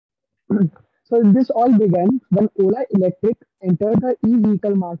So this all began when Ola Electric entered the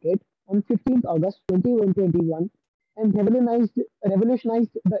e-vehicle market on 15th August 2021 and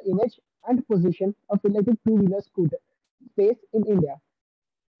revolutionized the image and position of electric two-wheeler scooter space in India.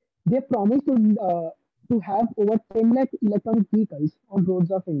 They promised to have over 10 lakh electronic vehicles on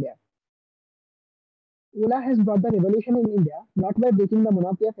roads of India. Ola has brought the revolution in India not by breaking the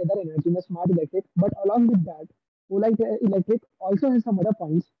monopoly of other energy in the smart electric, but along with that, Electric also has some other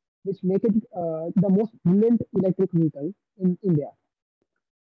points which make it the most brilliant electric vehicle in India.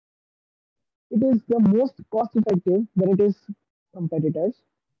 It is the most cost effective when it is competitors.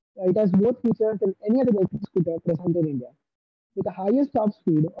 It has more features than any other electric scooter present in India. With the highest top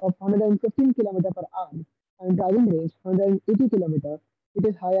speed of 115 km per hour and driving range 180 km, it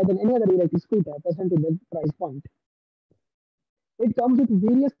is higher than any other electric scooter present in the price point. It comes with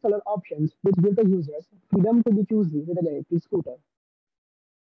various color options which give the users freedom to be choosy with an electric scooter.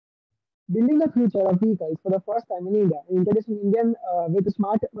 Building the future of vehicles for the first time in India, introducing Indian with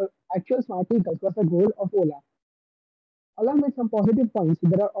actual smart vehicles was the goal of Ola. Along with some positive points,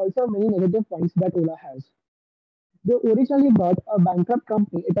 there are also many negative points that Ola has. They originally bought a bankrupt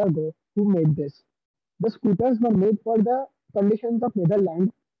company a year ago who made this. The scooters were made for the conditions of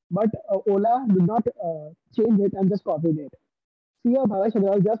Netherlands, but Ola did not change it and just copied it. CEO Bhavesh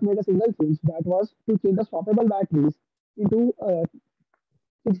Agrawal just made a single change that was to change the swappable batteries into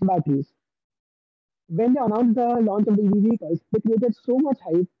fixed batteries. When they announced the launch of the EV vehicles, they created so much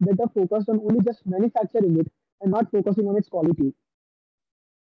hype that they focused on only just manufacturing it and not focusing on its quality.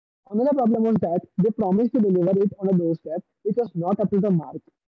 Another problem was that they promised to deliver it on a doorstep, which was not up to the mark.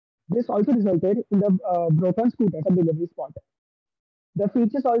 This also resulted in the broken scooters at delivery spot. The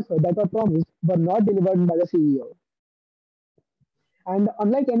features also that were promised were not delivered by the CEO. And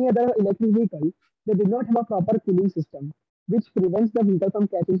unlike any other electric vehicle, they did not have a proper cooling system, which prevents the vehicle from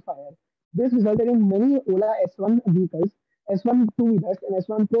catching fire. This resulted in many Ola S1 vehicles, S1 two-wheelers and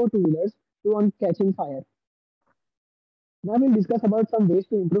S1 Pro two-wheelers to on catching fire. Now we'll discuss about some ways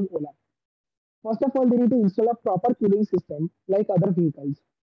to improve Ola. First of all, they need to install a proper cooling system like other vehicles.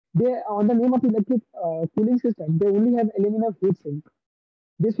 They, on the name of electric cooling system, they only have aluminum heat sink.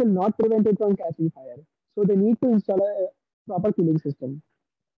 This will not prevent it from catching fire. So they need to install a proper cooling system.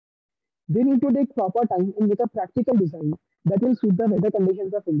 They need to take proper time and make a practical design that will suit the weather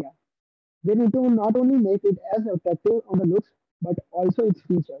conditions of India. They need to not only make it as attractive on the looks, but also its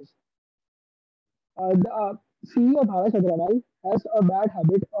features. The CEO Bhavesh Agrawal has a bad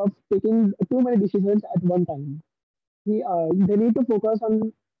habit of taking too many decisions at one time. They need to focus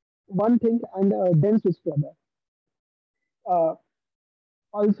on one thing and then switch to other. Uh,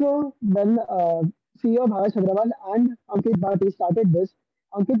 Also, when CEO Bhavesh Agrawal and Ankit Bhati started this,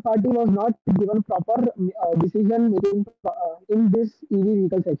 Ankit Bhati was not given proper decision making in this EV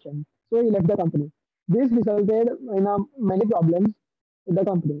vehicle section. So he left the company. This resulted in many problems in the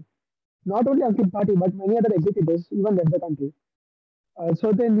company. Not only Ankit Bhati, but many other executives even left the country.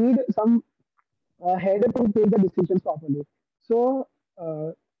 So they need some head to take the decisions properly. So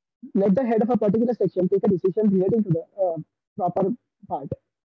uh, let the head of a particular section take a decision relating to the proper part.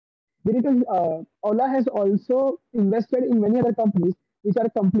 They need to, Ola has also invested in many other companies which are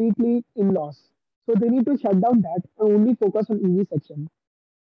completely in loss. So they need to shut down that and only focus on EV section.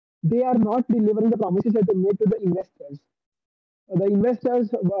 They are not delivering the promises that they made to the investors. The investors,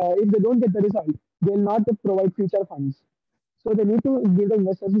 if they don't get the result, they will not provide future funds. So they need to give the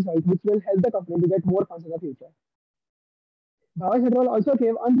investors result, which will help the company to get more funds in the future. Bhavesh Agrawal also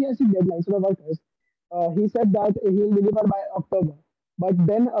gave unrealistic deadlines to the workers. He said that he will deliver by October. But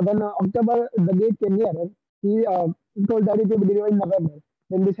then, when October, the date came nearer, he told that it will be delivered in November,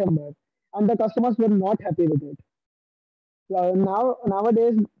 then December. And the customers were not happy with it.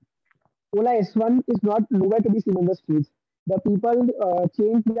 Nowadays, Ola S1 is not nowhere to be seen on the streets. The people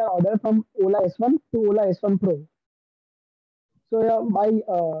changed their order from Ola S1 to Ola S1 Pro. So by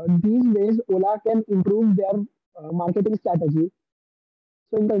these ways, Ola can improve their marketing strategy.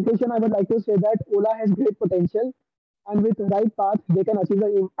 So in conclusion, I would like to say that Ola has great potential and with the right path, they can achieve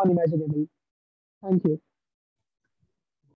the unimaginable. Thank you.